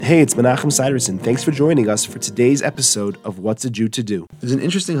Hey, it's Menachem Siderson. Thanks for joining us for today's episode of What's a Jew to Do. There's an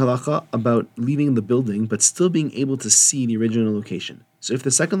interesting halacha about leaving the building but still being able to see the original location. So if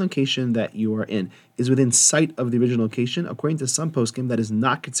the second location that you are in is within sight of the original location, according to some poskim, that is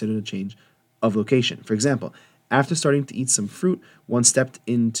not considered a change of location. For example, after starting to eat some fruit, one stepped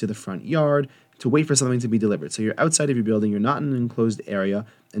into the front yard to wait for something to be delivered. So you're outside of your building, you're not in an enclosed area,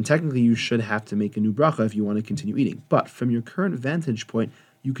 and technically you should have to make a new bracha if you want to continue eating. But from your current vantage point,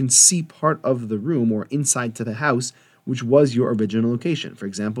 you can see part of the room or inside to the house, which was your original location. For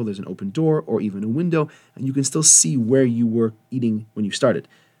example, there's an open door or even a window, and you can still see where you were eating when you started.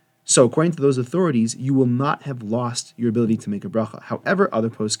 So according to those authorities, you will not have lost your ability to make a bracha. However, other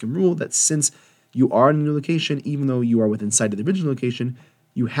poskim rule that since you are in a new location, even though you are within sight of the original location,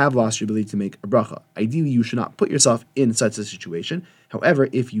 you have lost your ability to make a bracha. Ideally, you should not put yourself in such a situation. However,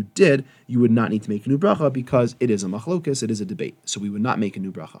 if you did, you would not need to make a new bracha because it is a machlokes, it is a debate. So we would not make a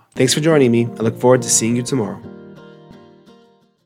new bracha. Thanks for joining me. I look forward to seeing you tomorrow.